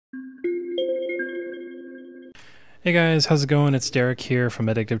Hey guys, how's it going? It's Derek here from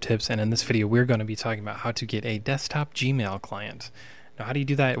Addictive Tips, and in this video we're going to be talking about how to get a desktop Gmail client. Now, how do you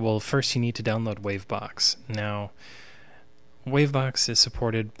do that? Well, first you need to download Wavebox. Now, Wavebox is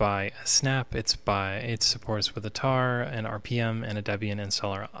supported by a Snap. It supports with a tar, an RPM, and a Debian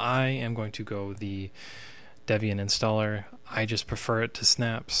installer. I am going to go the Debian installer. I just prefer it to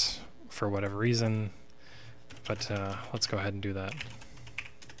Snaps for whatever reason, but let's go ahead and do that.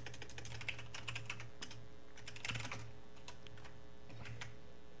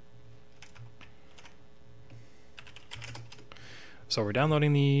 So we're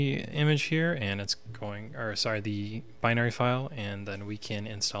downloading the image here, and it's going, or sorry, the binary file, and then we can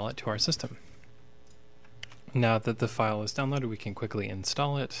install it to our system. Now that the file is downloaded, we can quickly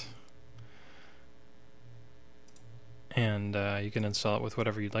install it. And you can install it with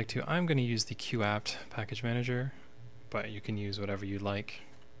whatever you'd like to. I'm going to use the QApt package manager, but you can use whatever you'd like.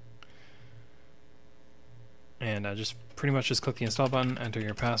 And just pretty much just click the install button, enter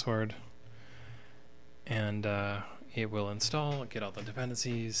your password, and it will install, get all the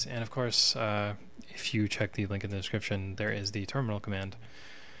dependencies, and of course, if you check the link in the description, there is the terminal command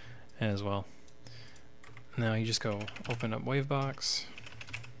as well. Now you just go open up Wavebox,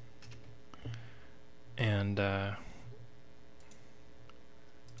 and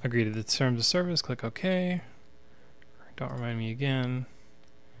agree to the terms of service, click OK, don't remind me again,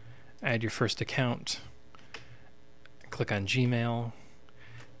 add your first account, click on Gmail,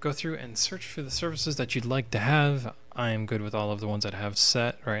 go through and search for the services that you'd like to have. I am good with all of the ones that I have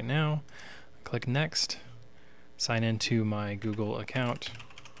set right now. Click Next, sign into my Google account.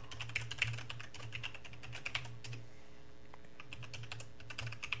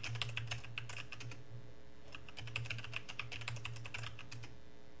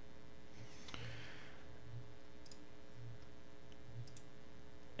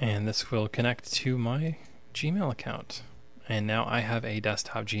 And this will connect to my Gmail account. And now I have a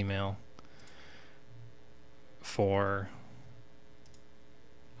desktop Gmail for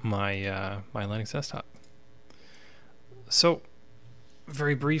my my Linux desktop. So,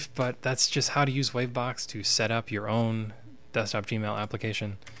 very brief, but that's just how to use Wavebox to set up your own desktop Gmail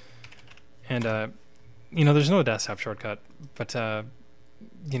application. And you know, there's no desktop shortcut, but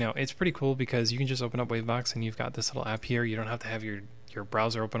you know, it's pretty cool because you can just open up Wavebox and you've got this little app here. You don't have to have your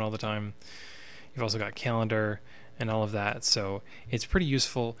browser open all the time. You've also got calendar and all of that, so it's pretty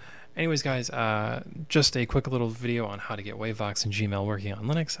useful. Anyways guys, just a quick little video on how to get Wavebox and Gmail working on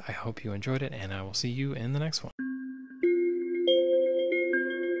Linux. I hope you enjoyed it, and I will see you in the next one.